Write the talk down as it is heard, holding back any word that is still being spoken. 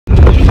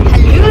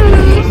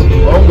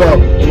Go.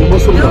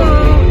 Muslim go.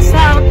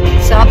 South.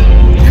 South.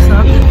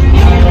 South.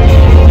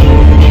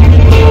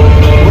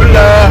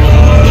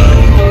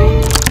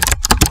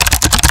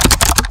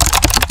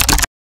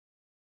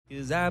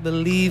 Cause I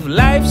believe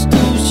life's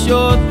too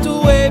short to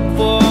wait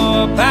for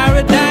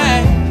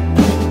paradise.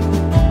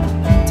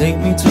 Take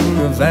me to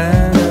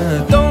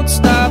Rwanda. Don't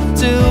stop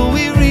till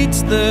we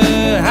reach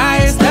the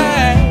highest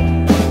high.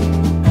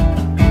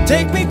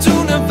 Take me to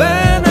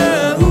Nirvana.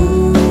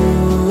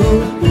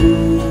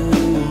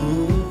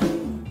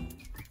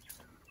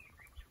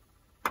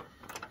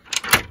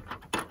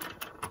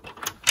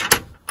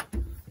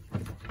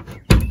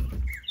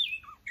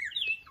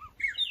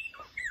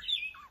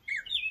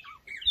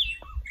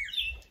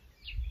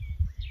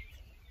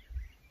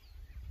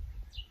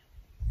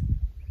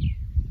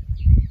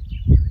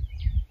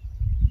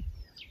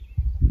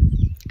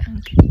 Can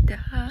you hear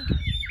that?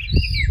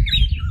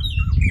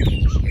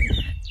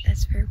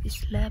 That's where we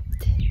slept.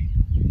 Can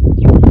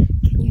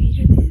you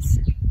hear this?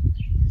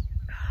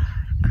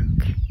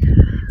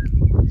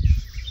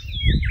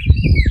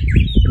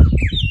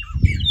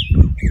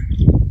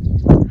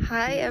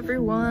 Hi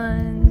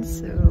everyone!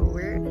 So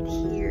we're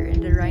here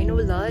in the Rhino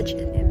Lodge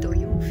and ito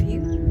yung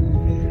view.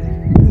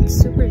 It's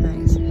super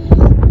nice.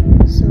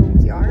 So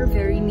we are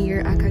very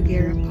near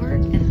Akagera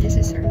Park and this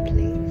is our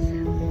place.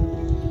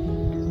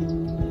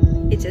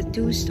 It's a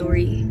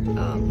two-story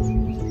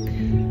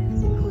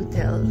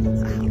hotel.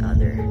 The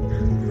other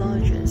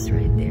lodges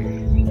right there.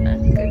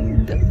 Ang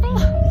ganda.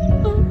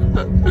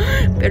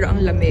 Pero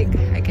ang lamig.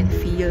 I can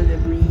feel the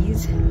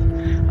breeze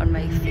on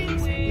my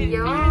face.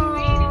 Yo!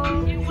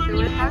 So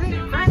we're having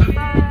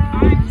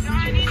breakfast.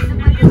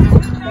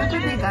 What do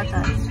they got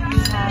us? We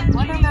have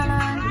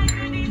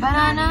watermelon,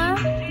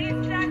 banana.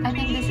 I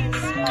think this is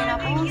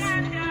pineapples.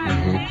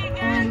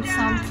 And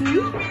some tea.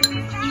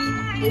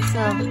 It's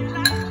a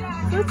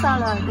fruit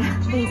salad,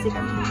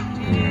 basically.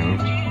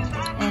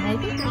 And I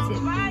think that's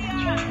it.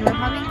 We're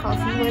having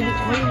coffee. We're the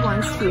only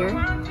ones here.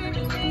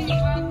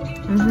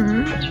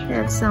 They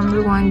have some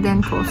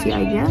Rwandan coffee,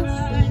 I guess.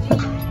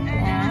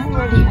 And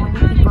we're the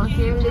only people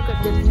here. Look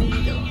at the view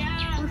though.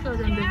 Who showed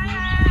them the view?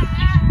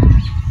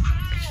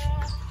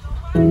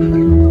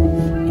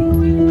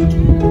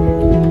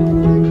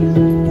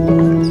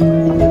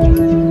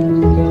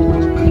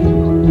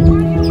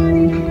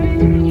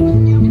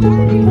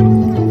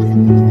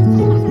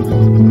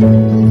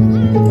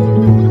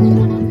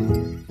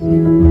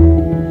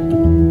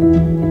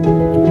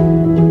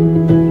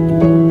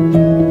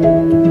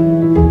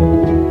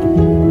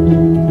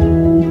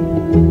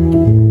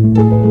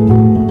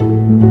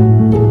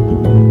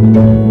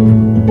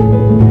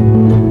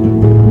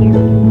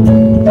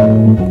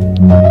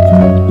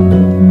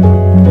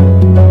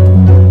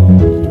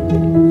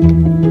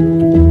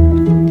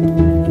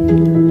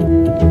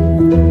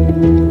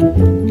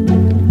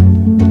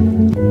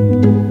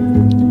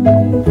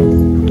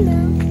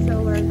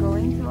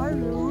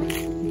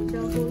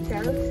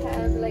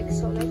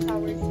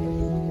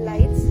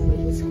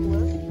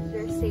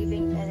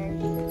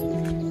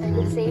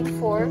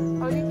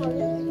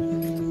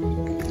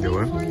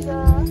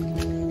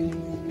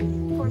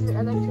 For the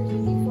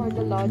electricity for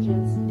the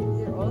lodges,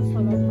 they're all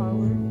solar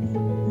power,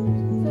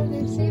 so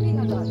they're saving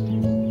a lot.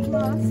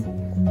 Plus,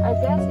 I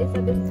guess it's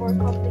a bit more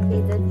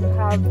complicated to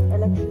have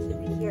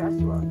electricity here as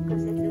well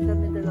because it's in the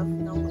middle of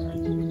nowhere.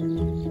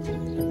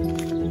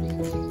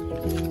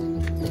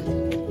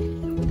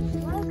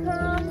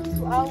 Welcome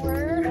to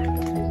our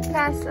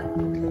casa.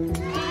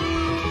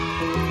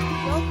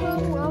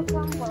 Welcome,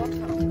 welcome,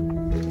 welcome.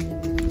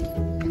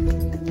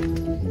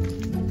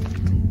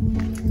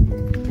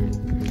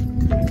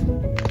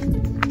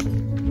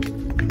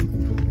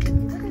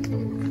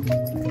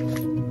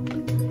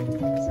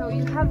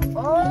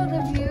 All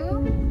the view,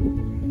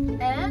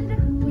 and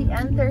we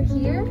enter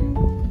here.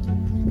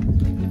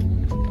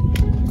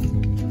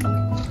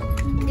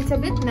 It's a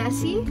bit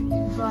messy,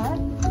 but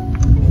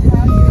you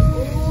have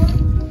your own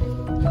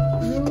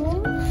room.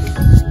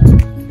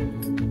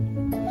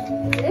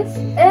 This,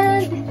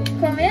 and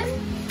come in.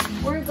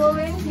 We're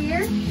going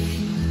here.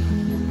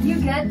 You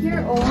get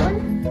your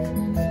own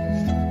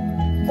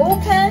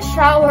open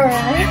shower.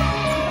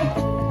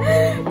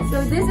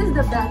 So this is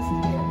the best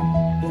here.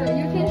 So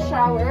you can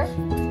shower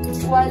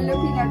while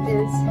looking at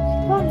this.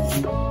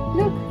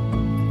 Look.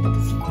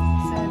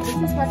 So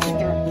this is what you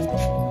get.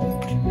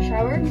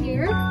 Shower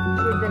here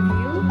with the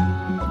view.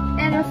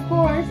 And of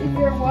course, if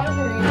you're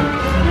wondering,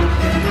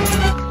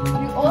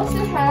 you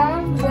also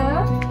have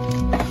the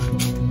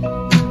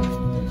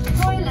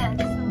toilet.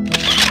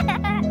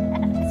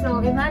 So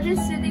imagine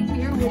sitting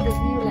here with a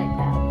view like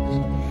that.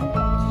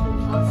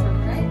 Awesome,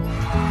 right?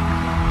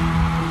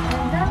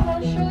 And now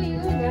I'll show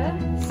you the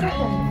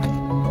second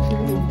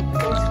room.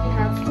 Since we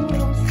have two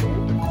rooms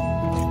here.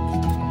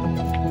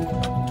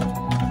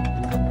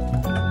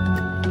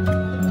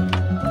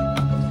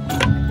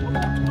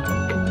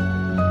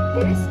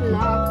 It is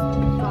locked,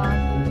 but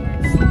you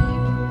can see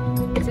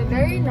it's a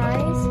very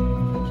nice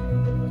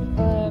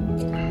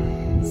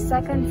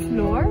second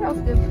floor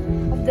of the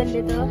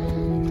little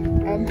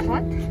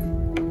hut.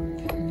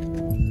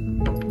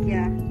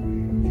 Yeah.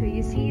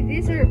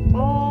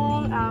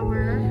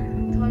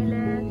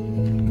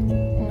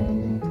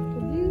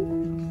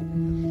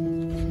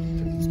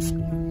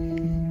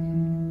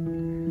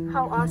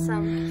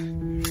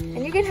 awesome.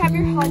 And you can have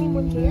your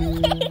honeymoon here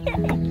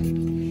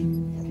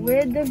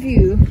with the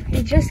view.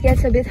 It just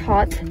gets a bit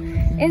hot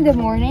in the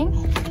morning.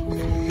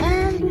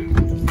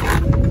 And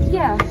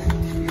yeah,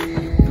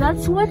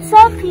 that's what's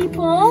up,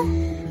 people.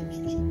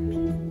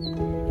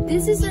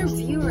 This is our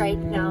view right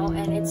now,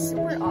 and it's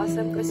super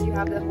awesome because you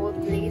have the whole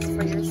place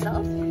for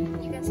yourself.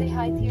 You can say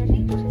hi to your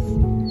neighbors.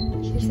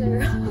 These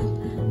are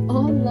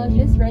all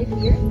lodges right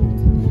here.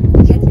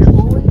 You get your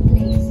own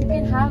place. You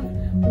can have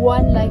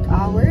one like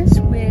ours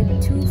with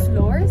 2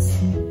 floors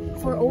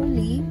for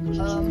only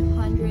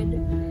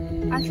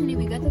 $100. Actually,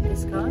 we got a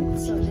discount,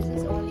 so this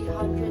is only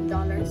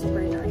 $100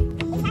 per night.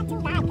 It's not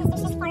too bad because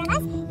there's just 4 of us,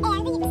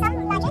 and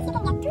some lodges you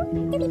can get two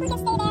people can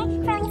stay there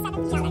for only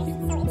 $70. So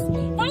it's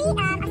very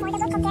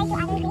affordable compared to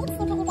other rates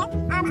you can get out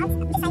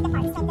beside the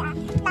parks and lodges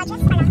around the park. So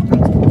this is one of the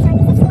cost-friendly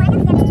places where you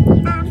can stay before going to the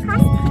park.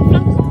 And the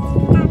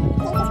park is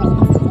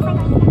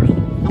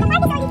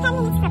only 10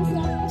 minutes from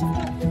here, which is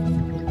great.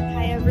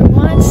 Hi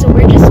everyone, so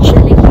we're just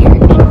chilling here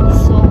and we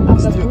saw a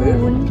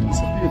baboon.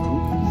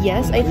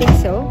 Yes, I think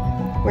so.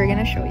 We're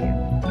gonna show you.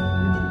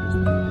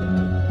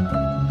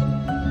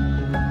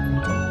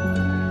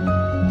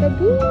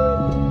 Baboon!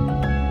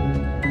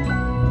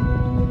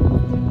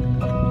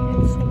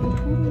 There's a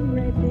baboon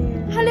right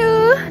there. Hello!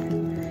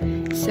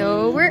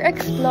 So we're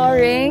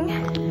exploring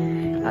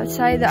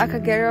outside the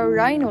Akagera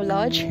Rhino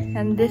Lodge,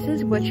 and this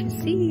is what you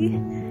see.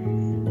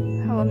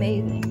 How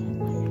amazing.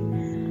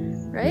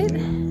 Right?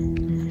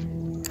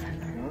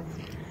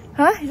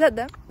 Huh? Is that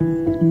them?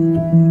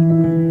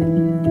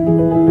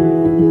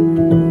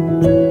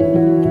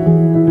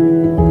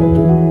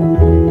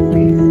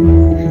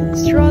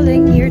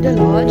 Strolling near the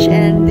lodge,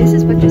 and this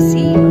is what you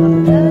see.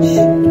 What?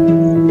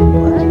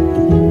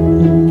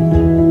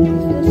 You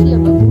still see a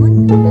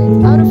baboon?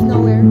 Like out of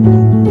nowhere. I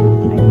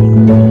think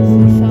we're gonna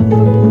see some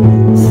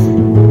baboons.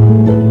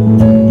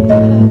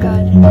 Oh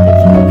god, the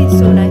view is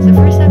so nice. The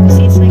first time you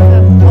see it's like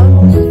a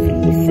almost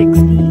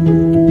 360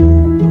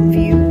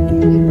 view.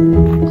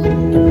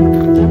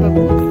 A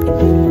baboon.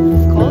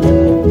 It's called a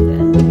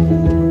baboon.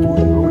 Oh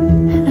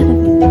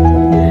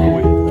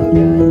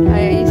god, I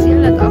see a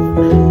lot of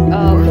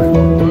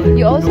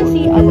you also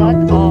see a lot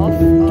of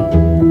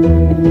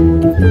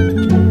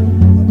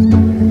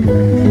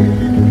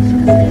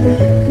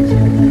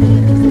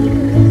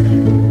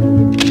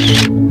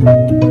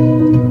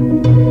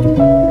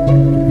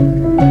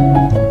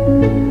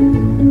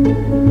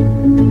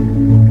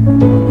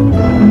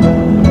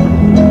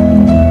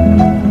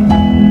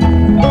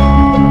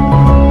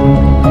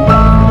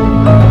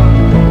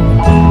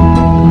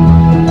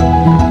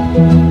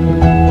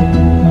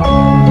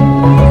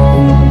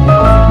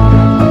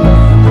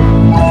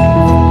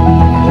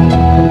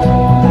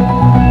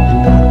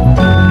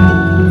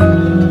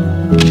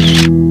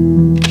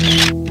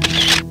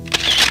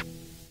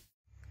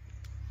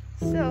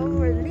so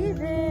we're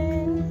leaving.